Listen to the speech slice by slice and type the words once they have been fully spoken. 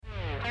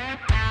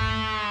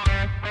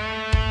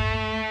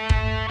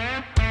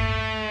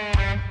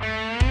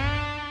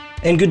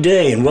And good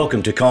day and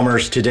welcome to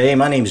Commerce Today.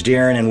 My name's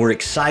Darren and we're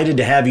excited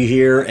to have you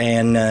here.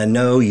 And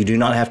no, you do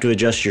not have to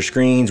adjust your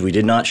screens. We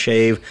did not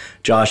shave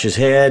Josh's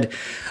head.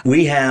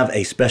 We have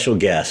a special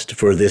guest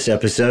for this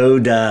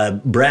episode.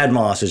 Brad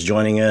Moss is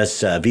joining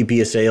us, VP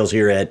of Sales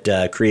here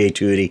at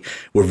Creatuity.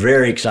 We're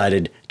very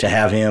excited to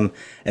have him,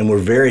 and we're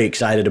very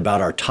excited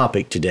about our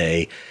topic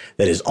today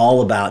that is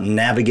all about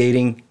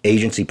navigating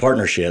agency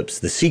partnerships,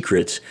 the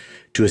secrets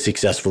to a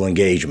successful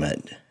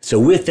engagement. So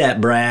with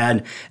that,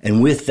 Brad,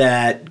 and with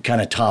that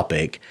kind of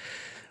topic,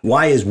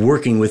 why is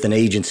working with an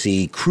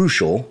agency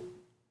crucial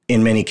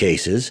in many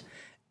cases,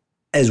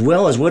 as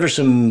well as what are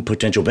some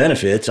potential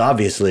benefits,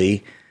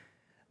 obviously,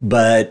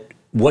 but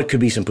what could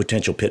be some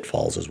potential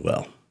pitfalls as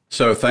well?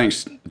 So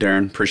thanks,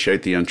 Darren.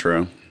 Appreciate the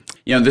intro.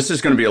 This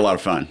is going to be a lot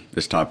of fun,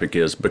 this topic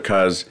is,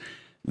 because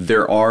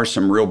there are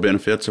some real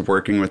benefits of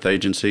working with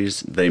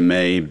agencies. They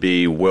may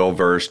be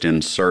well-versed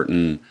in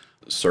certain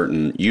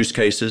use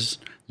cases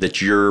that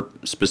your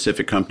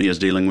specific company is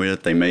dealing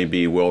with. They may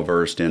be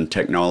well-versed in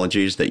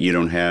technologies that you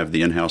don't have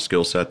the in-house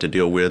skill set to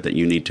deal with, that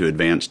you need to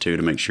advance to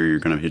make sure you're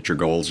going to hit your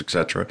goals,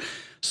 etc.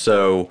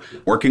 So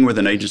working with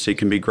an agency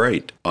can be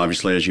great.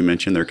 Obviously, as you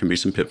mentioned, there can be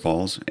some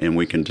pitfalls, and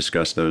we can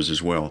discuss those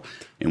as well,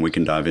 and we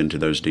can dive into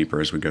those deeper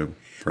as we go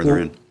further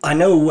in. I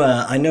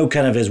know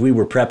kind of as we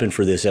were prepping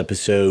for this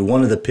episode,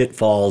 one of the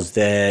pitfalls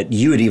that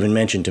you had even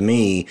mentioned to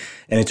me,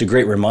 and it's a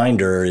great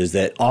reminder, is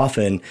that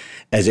often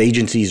as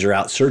agencies are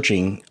out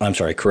searching,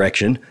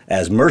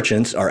 as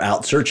merchants are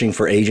out searching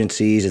for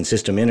agencies and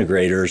system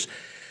integrators,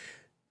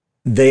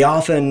 they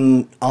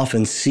often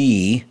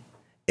see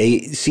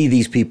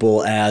these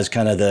people as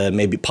kind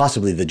of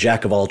possibly the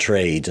jack of all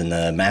trades and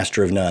the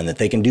master of none, that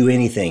they can do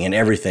anything and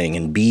everything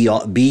and be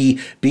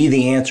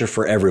the answer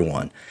for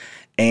everyone.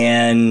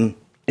 And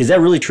is that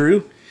really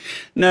true?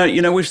 No,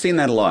 we've seen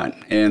that a lot.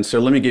 And so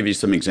let me give you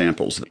some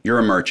examples. You're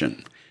a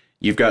merchant.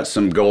 You've got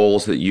some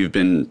goals that you've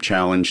been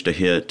challenged to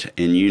hit,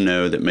 and you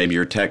know that maybe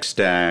your tech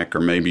stack or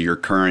maybe your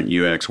current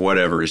UX,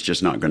 whatever, is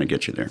just not going to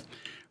get you there,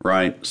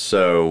 right?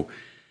 So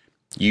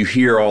you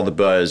hear all the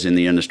buzz in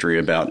the industry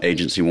about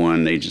Agency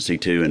 1, Agency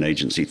 2, and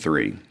Agency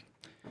 3.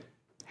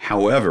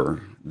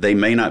 However, they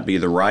may not be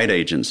the right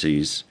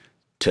agencies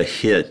to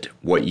hit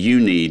what you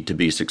need to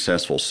be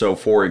successful. So,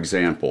 for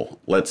example,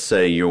 let's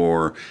say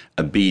you're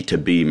a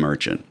B2B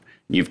merchant.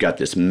 You've got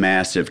this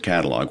massive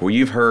catalog. Well,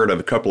 you've heard of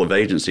a couple of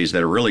agencies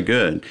that are really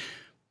good,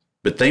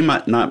 but they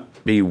might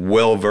not be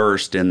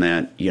well-versed in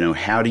that,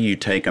 how do you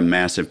take a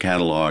massive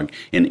catalog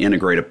and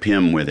integrate a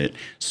PIM with it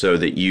so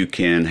that you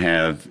can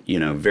have,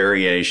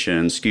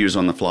 variations, SKUs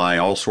on the fly,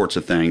 all sorts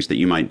of things that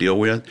you might deal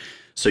with.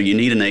 So you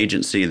need an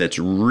agency that's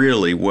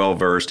really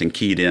well-versed and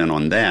keyed in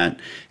on that,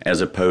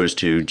 as opposed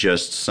to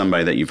just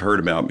somebody that you've heard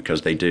about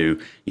because they do,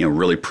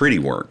 really pretty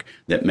work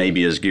that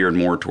maybe is geared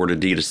more toward a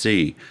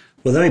D2C.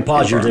 Well, let me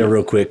pause you there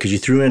real quick because you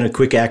threw in a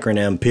quick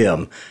acronym,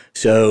 PIM.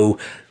 So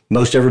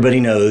most everybody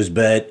knows,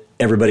 but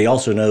everybody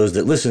also knows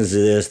that listens to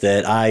this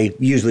that I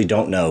usually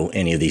don't know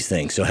any of these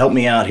things. So help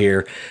me out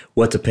here.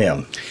 What's a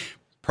PIM?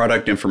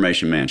 Product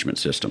Information Management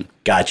System.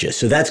 Gotcha.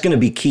 So that's going to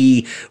be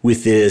key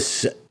with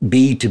this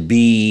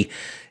B2B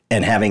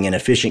and having an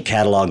efficient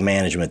catalog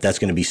management. That's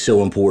going to be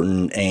so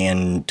important,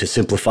 and to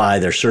simplify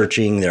their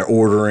searching, their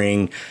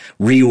ordering,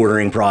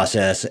 reordering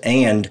process.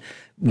 And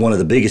one of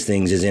the biggest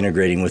things is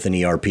integrating with an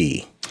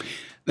ERP.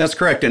 That's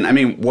correct.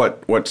 And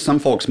what some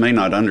folks may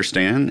not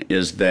understand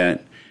is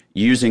that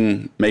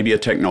using maybe a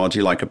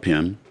technology like a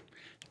PIM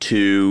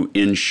to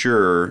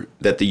ensure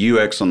that the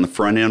UX on the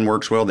front end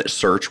works well, that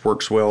search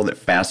works well, that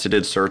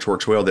faceted search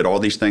works well, that all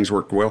these things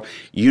work well,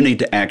 you need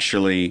to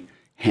actually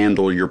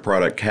handle your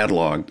product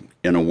catalog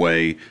in a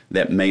way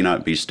that may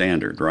not be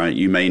standard, right?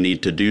 You may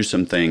need to do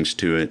some things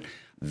to it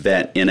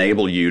that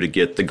enable you to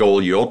get the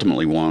goal you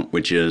ultimately want,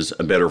 which is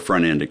a better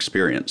front end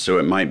experience. So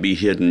it might be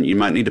hidden. You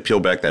might need to peel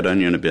back that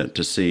onion a bit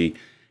to see,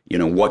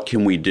 what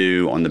can we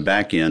do on the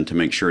back end to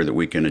make sure that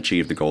we can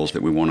achieve the goals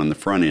that we want on the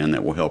front end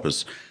that will help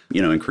us,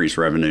 increase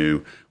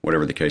revenue,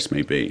 whatever the case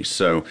may be.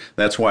 So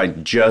that's why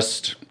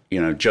just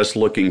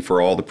looking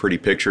for all the pretty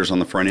pictures on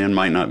the front end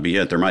might not be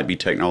it. There might be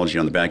technology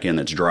on the back end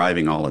that's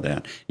driving all of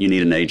that. You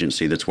need an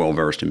agency that's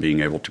well-versed in being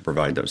able to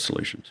provide those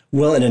solutions.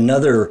 Well, and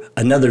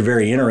another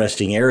very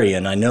interesting area,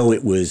 and I know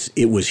it was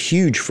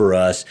huge for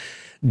us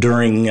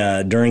during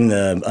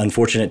the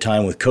unfortunate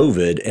time with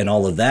COVID and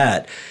all of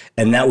that.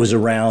 And that was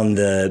around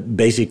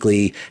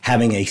basically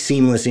having a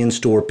seamless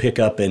in-store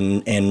pickup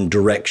and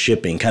direct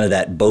shipping, kind of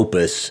that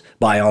BOPUS,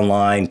 buy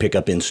online, pick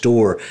up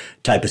in-store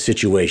type of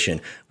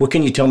situation. What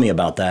can you tell me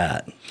about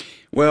that?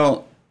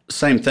 Well,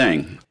 same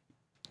thing.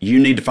 You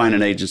need to find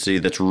an agency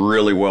that's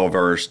really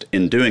well-versed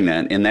in doing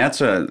that. And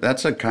that's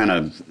a kind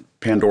of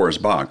Pandora's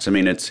box.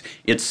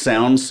 It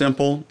sounds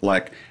simple,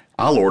 like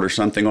I'll order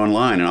something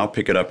online and I'll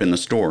pick it up in the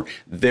store.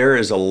 There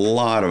is a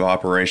lot of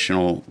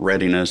operational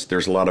readiness.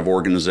 There's a lot of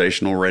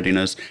organizational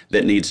readiness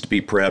that needs to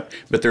be prepped,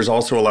 but there's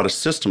also a lot of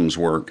systems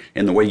work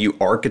in the way you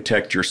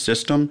architect your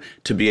system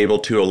to be able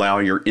to allow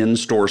your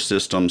in-store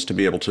systems to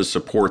be able to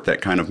support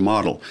that kind of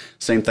model.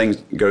 Same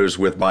thing goes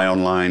with buy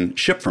online,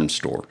 ship from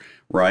store,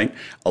 right?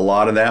 A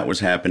lot of that was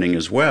happening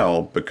as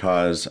well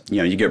because,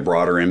 you get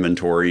broader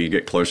inventory, you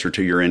get closer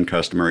to your end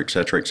customer, et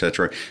cetera, et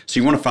cetera. So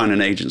you want to find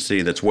an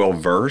agency that's well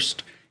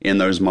versed in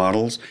those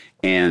models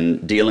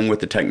and dealing with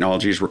the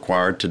technologies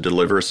required to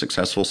deliver a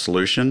successful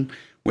solution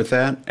with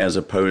that, as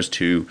opposed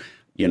to,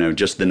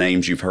 just the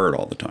names you've heard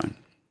all the time.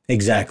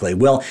 Exactly.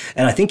 Well,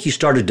 and I think you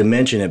started to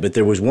mention it, but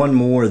there was one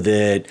more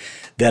that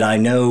I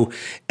know,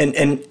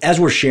 and as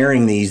we're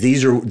sharing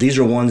these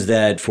are ones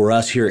that for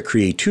us here at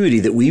Creativity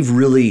that we've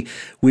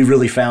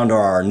really found are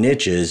our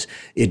niches.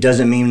 It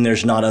doesn't mean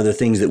there's not other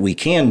things that we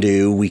can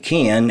do. We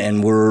can,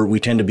 and we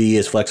tend to be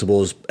as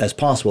flexible as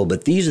possible.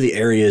 But these are the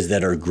areas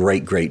that are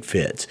great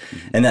fits.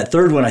 Mm-hmm. And that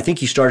third one, I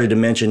think you started to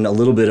mention a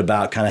little bit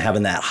about kind of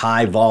having that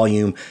high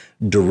volume,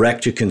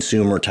 direct to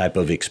consumer type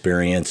of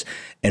experience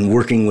and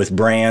working with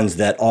brands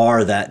that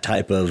are that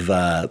type of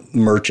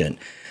merchant.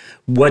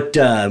 What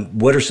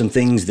are some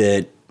things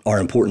that are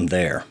important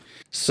there?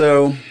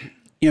 So,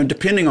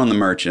 depending on the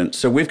merchant,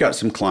 so we've got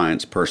some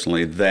clients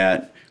personally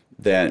that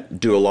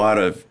do a lot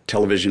of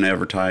television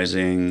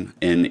advertising,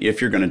 and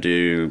if you're going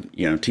to do,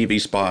 TV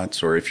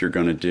spots, or if you're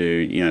going to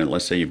do,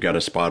 let's say you've got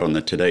a spot on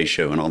the Today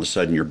Show and all of a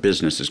sudden your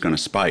business is going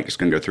to spike, it's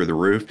going to go through the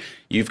roof,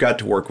 you've got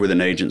to work with an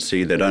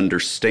agency that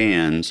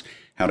understands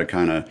how to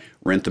kind of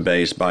rent the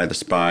base, buy the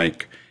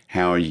spike,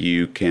 how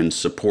you can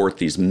support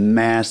these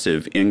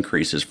massive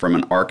increases from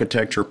an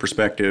architecture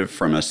perspective,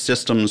 from a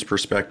systems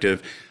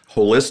perspective,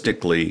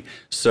 holistically,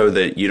 so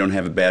that you don't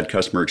have a bad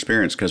customer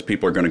experience because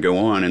people are going to go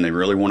on and they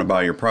really want to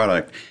buy your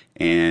product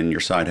and your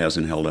site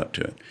hasn't held up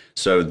to it.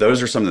 So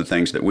those are some of the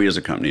things that we as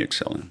a company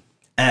excel in.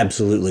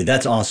 Absolutely.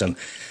 That's awesome.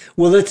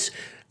 Well, let's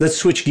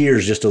switch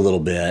gears just a little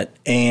bit,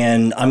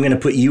 and I'm going to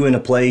put you in a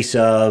place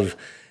of,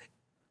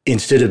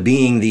 instead of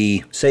being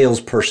the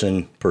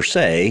salesperson per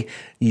se,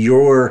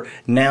 you're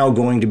now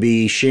going to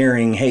be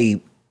sharing, hey,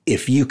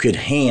 if you could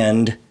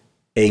hand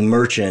a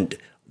merchant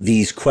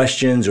these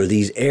questions or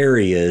these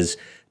areas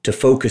to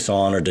focus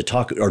on or to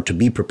talk or to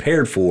be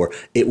prepared for,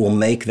 it will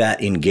make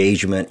that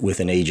engagement with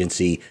an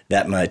agency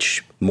that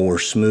much more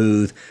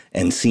smooth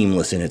and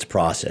seamless in its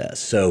process.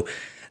 So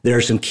there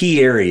are some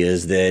key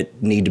areas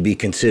that need to be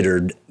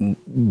considered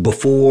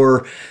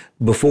before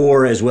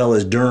as well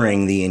as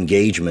during the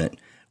engagement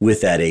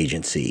with that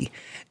agency.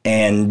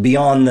 And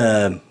beyond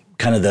the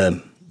kind of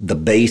the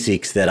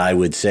basics that I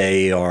would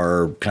say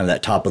are kind of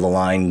that top of the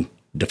line,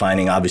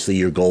 defining obviously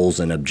your goals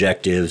and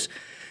objectives.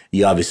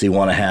 You obviously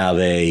want to have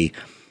a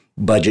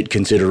budget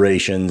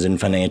considerations and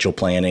financial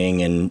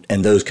planning and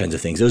those kinds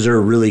of things. Those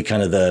are really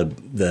kind of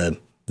the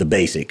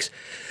basics.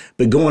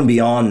 But going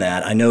beyond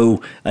that, I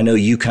know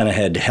you kind of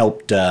had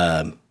helped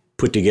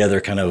put together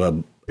kind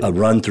of a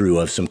run through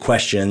of some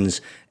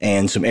questions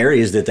and some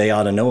areas that they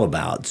ought to know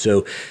about.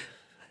 So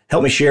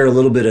help me share a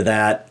little bit of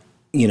that.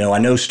 I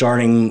know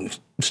starting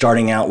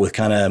out with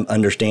kind of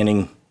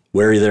understanding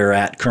where they're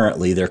at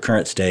currently, their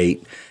current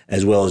state,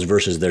 as well as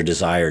versus their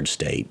desired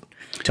state.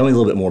 Tell me a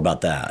little bit more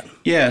about that.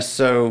 Yeah,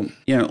 so,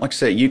 like I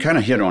said, you kind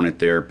of hit on it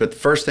there, but the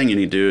first thing you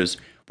need to do is,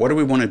 what do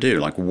we want to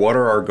do? Like, what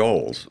are our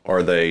goals?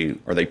 Are they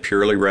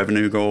purely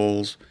revenue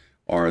goals?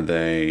 Are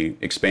they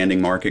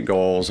expanding market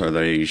goals? Are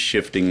they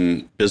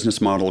shifting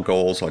business model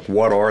goals? Like,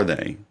 what are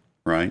they,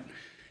 right?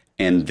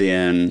 And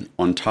then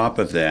on top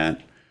of that,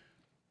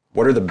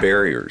 what are the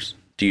barriers?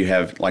 Do you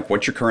have,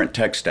 what's your current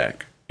tech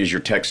stack? Is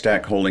your tech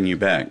stack holding you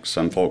back?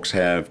 Some folks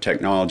have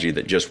technology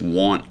that just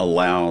won't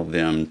allow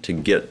them to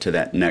get to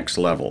that next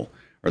level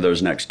or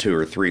those next 2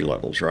 or 3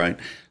 levels, right?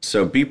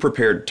 So be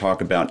prepared to talk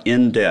about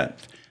in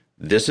depth,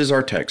 this is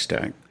our tech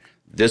stack,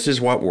 this is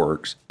what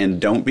works,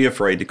 and don't be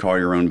afraid to call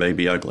your own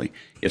baby ugly.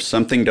 If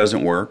something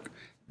doesn't work,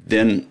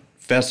 then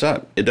fess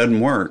up. It doesn't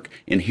work,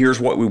 and here's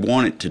what we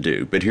want it to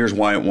do, but here's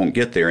why it won't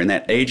get there. And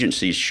that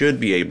agency should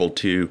be able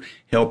to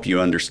help you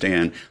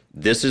understand,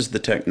 this is the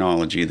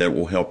technology that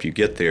will help you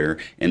get there,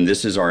 and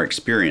this is our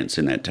experience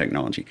in that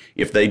technology.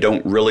 If they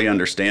don't really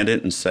understand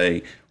it and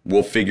say,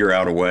 we'll figure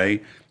out a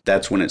way,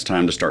 that's when it's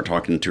time to start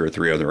talking to 2 or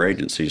 3 other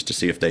agencies to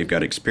see if they've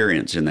got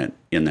experience in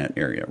that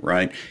area,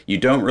 right? You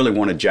don't really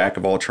want a jack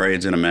of all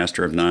trades and a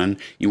master of none.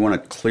 You want a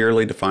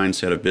clearly defined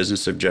set of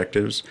business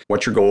objectives,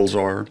 what your goals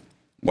are,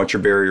 what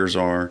your barriers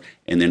are,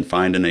 and then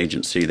find an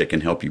agency that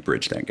can help you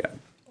bridge that gap.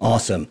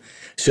 Awesome.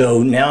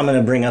 So now I'm going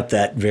to bring up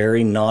that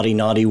very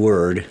naughty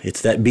word.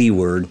 It's that B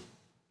word.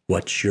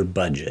 What's your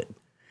budget?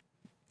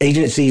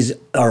 Agencies,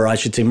 or I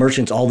should say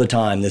merchants, all the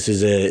time. This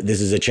is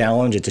a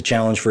challenge. It's a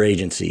challenge for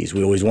agencies.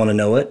 We always want to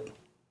know it.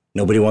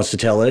 Nobody wants to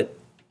tell it.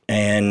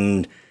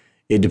 And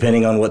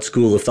depending on what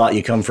school of thought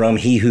you come from,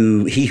 he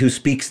who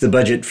speaks the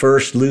budget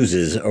first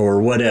loses,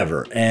 or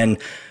whatever. And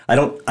I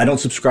don't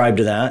subscribe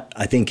to that.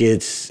 I think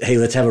it's, hey,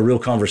 let's have a real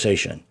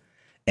conversation.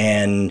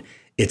 And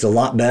it's a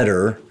lot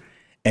better.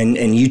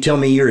 And you tell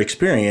me your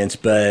experience,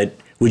 but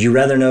would you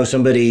rather know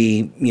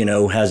somebody,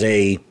 has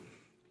a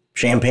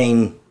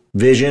champagne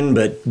vision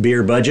but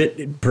beer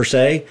budget per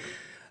se?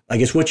 I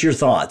guess, what's your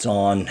thoughts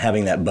on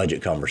having that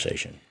budget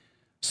conversation?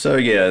 So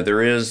yeah,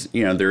 there is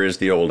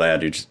the old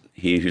adage,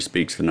 he who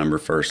speaks the number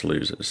first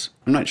loses.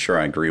 I'm not sure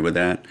I agree with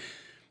that.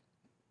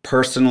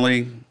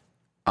 Personally,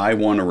 I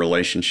want a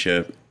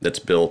relationship that's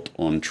built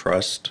on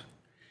trust,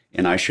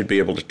 and I should be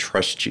able to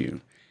trust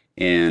you.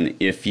 And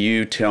if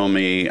you tell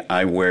me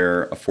I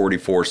wear a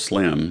 44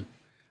 slim,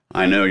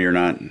 I know you're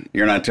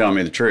not telling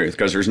me the truth,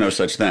 because there's no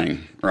such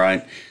thing,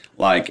 right?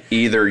 Like,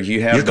 either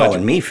you have... You're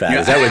calling me fat.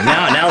 Is that what,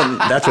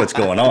 now that's what's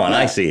going on.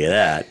 I see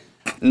that.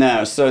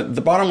 No, so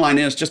the bottom line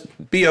is just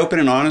be open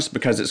and honest,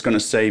 because it's going to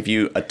save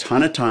you a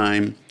ton of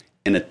time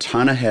and a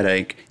ton of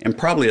headache and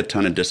probably a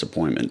ton of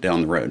disappointment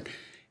down the road.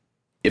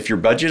 If your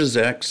budget is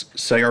X,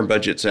 say our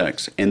budget's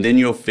X, and then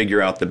you'll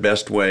figure out the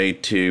best way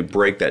to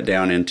break that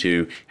down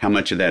into how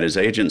much of that is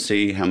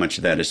agency, how much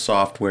of that is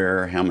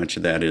software, how much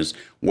of that is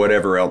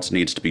whatever else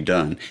needs to be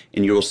done.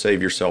 And you'll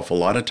save yourself a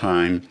lot of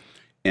time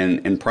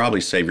and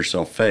probably save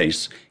yourself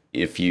face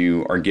if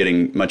you are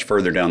getting much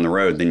further down the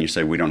road than you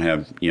say, we don't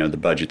have, the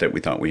budget that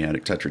we thought we had,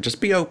 et cetera. Just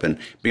be open,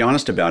 be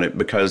honest about it,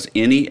 because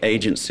any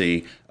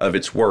agency of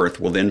its worth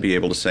will then be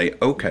able to say,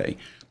 okay,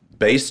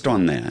 based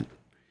on that,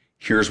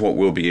 here's what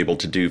we'll be able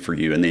to do for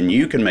you. And then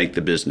you can make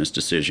the business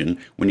decision.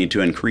 We need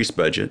to increase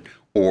budget,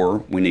 or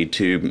we need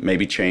to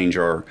maybe change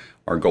our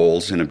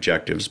goals and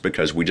objectives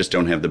because we just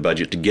don't have the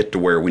budget to get to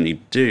where we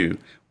need to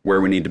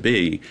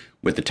be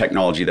with the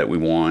technology that we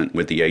want,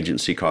 with the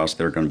agency costs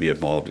that are going to be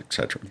involved, et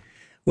cetera.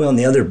 Well, and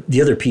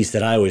the other piece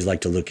that I always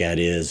like to look at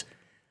is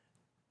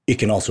it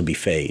can also be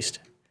phased.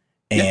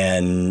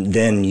 And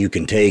then you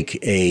can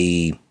take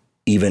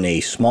even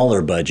a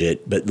smaller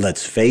budget, but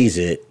let's phase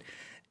it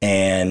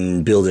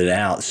and build it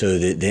out so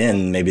that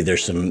then maybe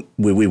there's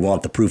we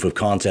want the proof of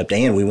concept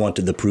and we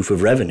want the proof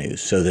of revenue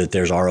so that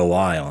there's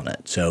ROI on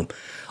it. So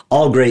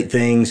all great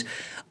things.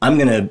 I'm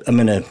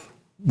gonna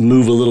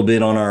move a little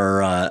bit on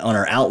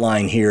our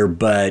outline here,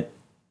 but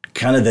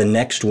kind of the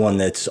next one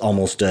that's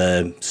almost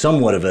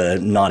somewhat of a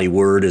naughty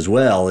word as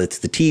well. It's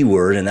the T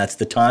word, and that's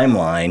the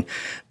timeline,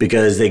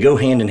 because they go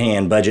hand in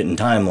hand, budget and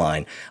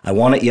timeline. I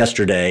want it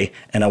yesterday,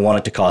 and I want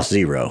it to cost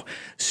zero.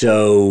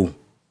 So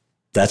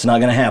that's not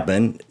going to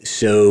happen.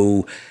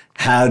 So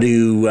how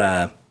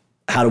do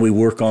we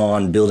work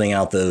on building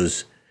out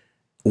those,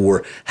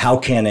 or how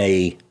can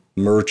a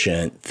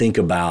merchant think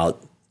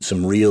about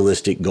some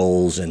realistic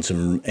goals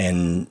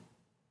and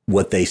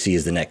what they see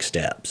as the next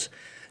steps?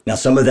 Now,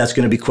 some of that's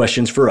going to be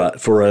questions for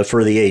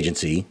the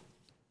agency,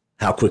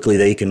 how quickly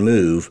they can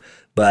move.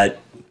 But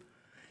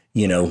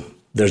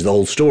there's the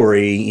whole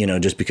story.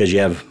 Just because you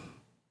have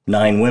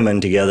 9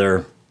 women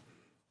together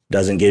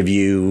doesn't give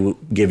you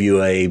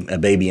a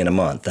baby in a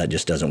month. That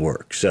just doesn't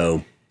work.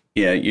 So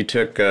yeah, you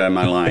took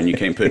my line. You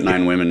can't put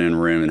 9 women in a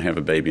room and have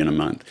a baby in a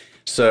month.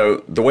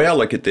 So the way I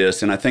look at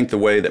this, and I think the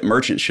way that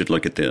merchants should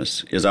look at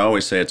this, is I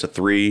always say it's a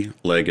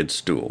 3-legged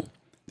stool.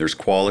 There's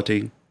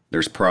quality,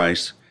 there's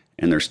price,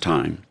 and there's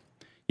time.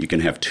 You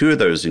can have 2 of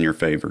those in your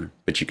favor,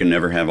 but you can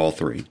never have all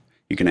 3.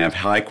 You can have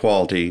high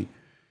quality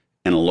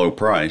and a low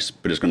price,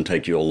 but it's going to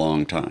take you a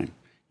long time.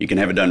 You can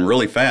have it done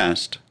really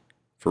fast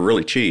for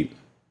really cheap,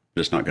 but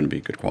it's not going to be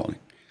good quality.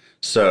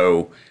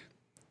 So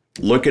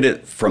look at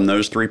it from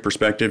those 3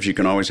 perspectives. You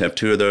can always have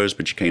 2 of those,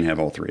 but you can't have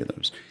all 3 of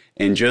those.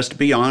 And just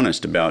be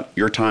honest about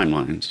your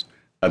timelines,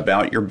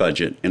 about your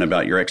budget, and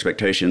about your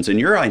expectations. And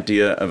your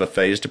idea of a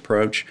phased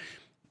approach,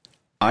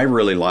 I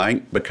really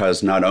like,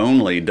 because not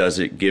only does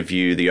it give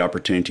you the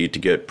opportunity to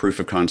get proof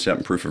of concept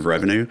and proof of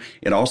revenue,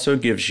 it also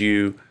gives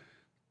you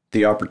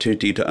the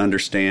opportunity to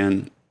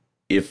understand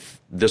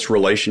if this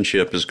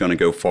relationship is going to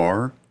go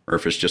far or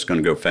if it's just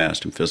going to go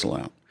fast and fizzle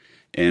out.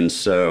 And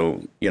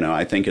so,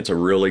 I think it's a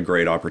really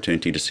great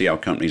opportunity to see how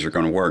companies are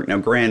going to work. Now,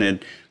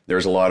 granted,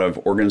 there's a lot of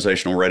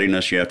organizational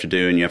readiness you have to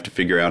do, and you have to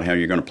figure out how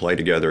you're going to play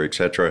together, et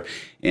cetera.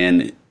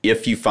 And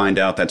if you find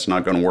out that's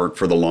not going to work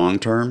for the long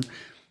term,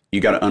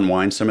 you got to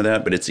unwind some of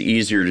that, but it's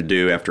easier to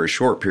do after a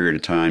short period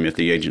of time if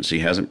the agency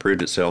hasn't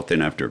proved itself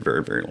than after a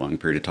very, very long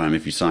period of time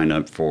if you sign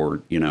up for, a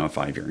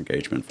 5-year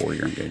engagement,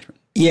 4-year engagement.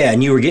 Yeah,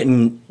 and you were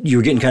getting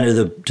kind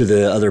of to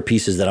the other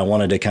pieces that I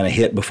wanted to kind of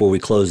hit before we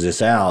close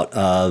this out,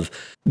 of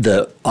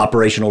the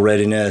operational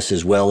readiness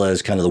as well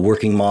as kind of the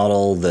working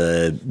model,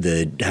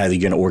 the how you're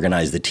going to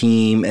organize the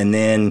team, and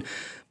then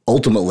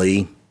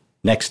ultimately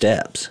next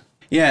steps.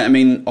 Yeah,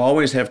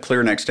 always have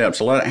clear next steps.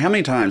 How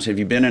many times have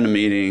you been in a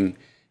meeting?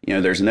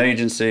 There's an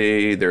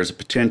agency, there's a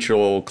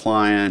potential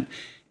client,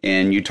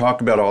 and you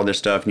talk about all this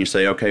stuff and you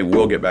say, okay,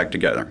 we'll get back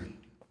together.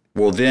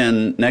 Well,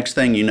 then next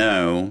thing you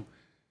know,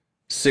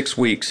 6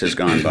 weeks has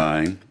gone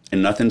by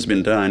and nothing's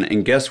been done.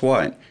 And guess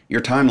what?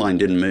 Your timeline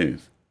didn't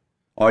move.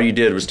 All you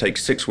did was take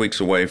 6 weeks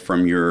away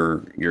from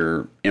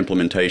your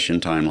implementation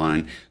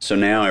timeline. So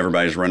now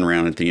everybody's running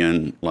around at the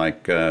end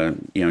like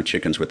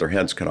chickens with their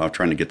heads cut off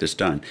trying to get this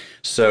done.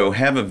 So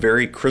have a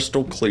very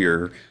crystal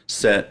clear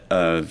set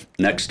of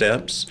next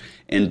steps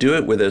and do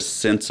it with a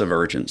sense of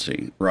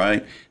urgency,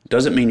 right?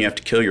 Doesn't mean you have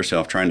to kill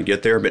yourself trying to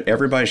get there, but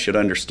everybody should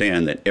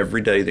understand that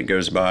every day that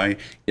goes by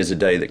is a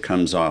day that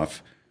comes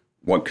off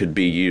what could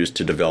be used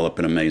to develop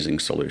an amazing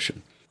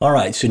solution. All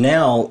right, so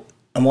now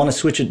I want to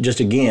switch it just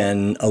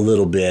again a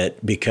little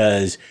bit,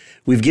 because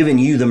we've given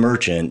you, the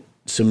merchant,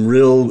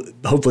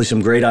 hopefully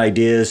some great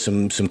ideas,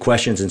 some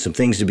questions and some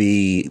things to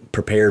be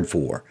prepared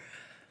for.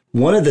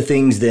 One of the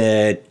things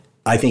that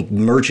I think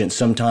merchants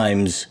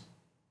sometimes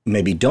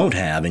maybe don't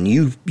have, and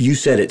you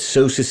said it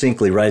so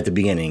succinctly right at the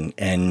beginning,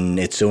 and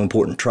it's so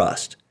important,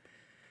 trust.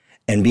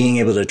 And being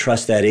able to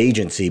trust that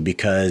agency,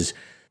 because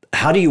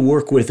how do you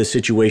work with a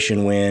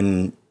situation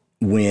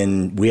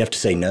when we have to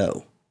say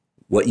no?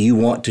 What you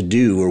want to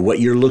do or what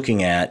you're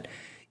looking at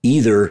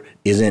either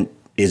isn't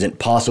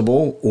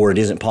possible, or it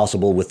isn't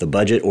possible with the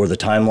budget or the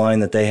timeline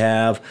that they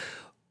have,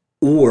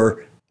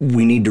 or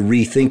we need to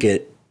rethink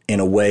it in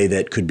a way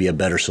that could be a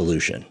better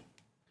solution.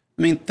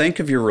 I mean, think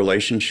of your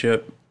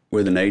relationship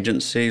with an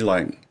agency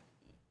like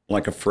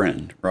a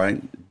friend,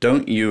 right?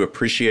 Don't you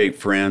appreciate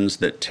friends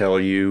that tell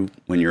you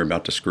when you're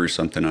about to screw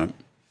something up?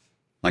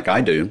 Like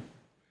I do.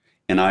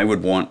 And I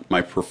would want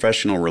my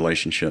professional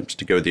relationships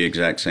to go the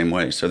exact same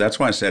way. So that's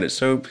why I said it's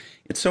so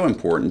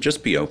important.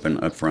 Just be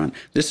open up front.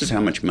 This is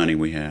how much money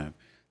we have.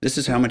 This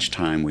is how much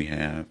time we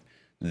have.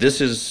 This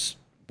is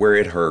where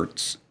it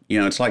hurts. You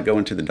know, it's like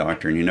going to the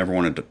doctor and you never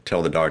want to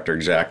tell the doctor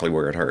exactly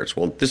where it hurts.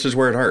 Well, this is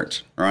where it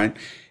hurts, right?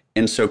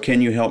 And so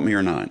can you help me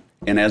or not?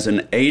 And as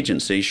an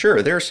agency,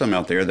 sure, there are some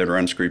out there that are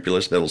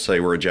unscrupulous that'll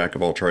say we're a jack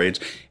of all trades.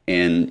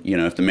 And, you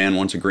know, if the man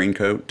wants a green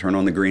coat, turn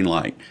on the green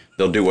light.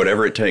 They'll do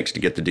whatever it takes to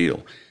get the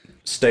deal.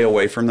 Stay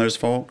away from those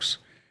folks.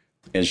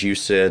 As you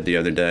said the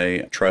other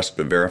day, trust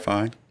but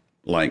verify.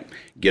 Like,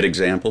 get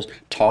examples.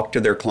 Talk to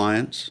their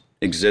clients,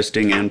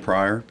 existing and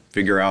prior.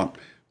 Figure out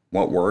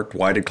what worked.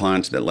 Why did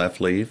clients that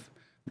left leave?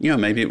 You know,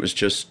 maybe it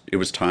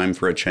was time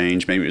for a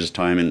change. Maybe it was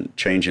time in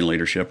change in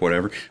leadership,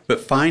 whatever.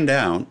 But find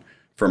out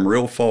from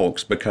real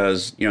folks,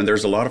 because, you know,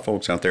 there's a lot of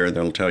folks out there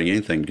that'll tell you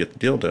anything to get the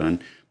deal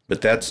done.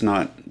 But that's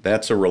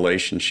a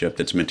relationship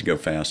that's meant to go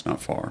fast,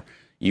 not far.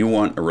 You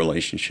want a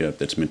relationship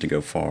that's meant to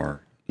go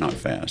far, not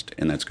fast.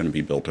 And that's going to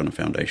be built on a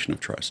foundation of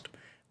trust.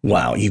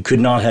 Wow. You could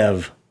not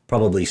have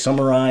probably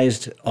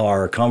summarized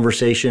our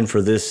conversation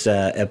for this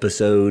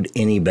episode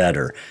any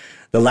better.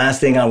 The last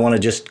thing I want to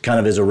just kind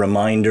of as a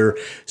reminder,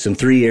 some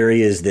 3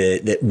 areas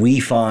that we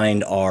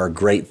find are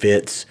great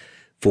fits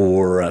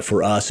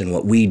for us, and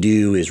what we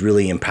do is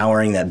really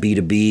empowering that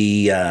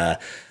B2B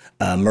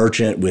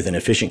merchant with an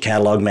efficient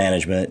catalog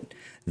management,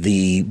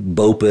 the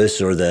BOPUS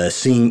or the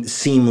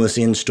seamless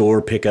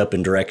in-store pickup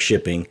and direct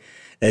shipping,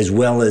 as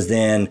well as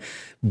then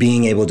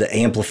being able to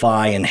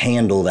amplify and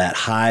handle that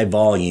high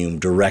volume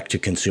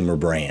direct-to-consumer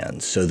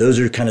brands. So those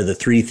are kind of the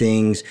 3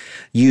 things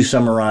you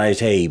summarized.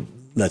 Hey,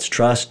 let's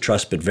trust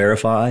but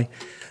verify.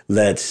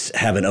 Let's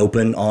have an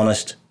open,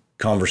 honest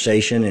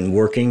conversation and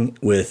working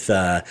with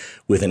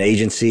an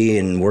agency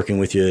and working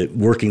with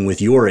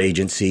your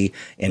agency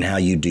and how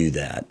you do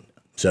that.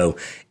 So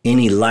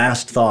any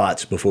last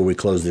thoughts before we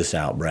close this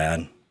out,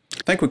 Brad?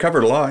 I think we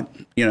covered a lot.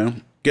 You know,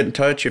 get in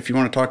touch if you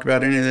want to talk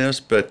about any of this,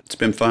 but it's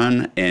been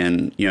fun.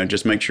 And, you know,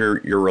 just make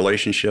sure your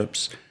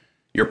relationships,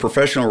 your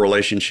professional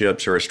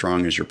relationships are as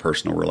strong as your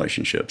personal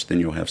relationships. Then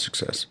you'll have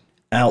success.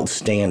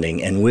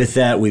 Outstanding. And with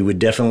that, we would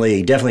definitely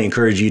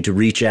encourage you to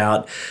reach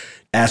out,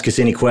 ask us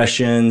any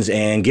questions,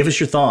 and give us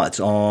your thoughts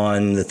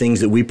on the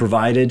things that we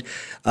provided.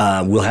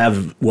 We'll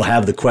have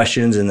the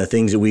questions and the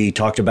things that we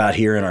talked about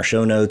here in our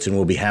show notes, and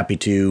we'll be happy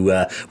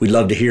to. We'd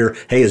love to hear.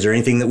 Hey, is there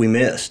anything that we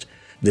missed?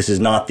 This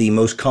is not the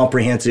most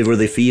comprehensive or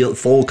the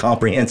full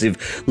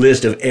comprehensive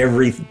list of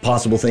every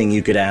possible thing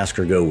you could ask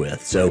or go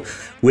with. So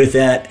with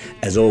that,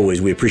 as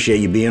always, we appreciate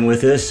you being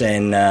with us,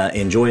 and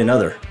enjoy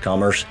another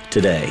Commerce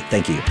Today.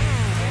 Thank you.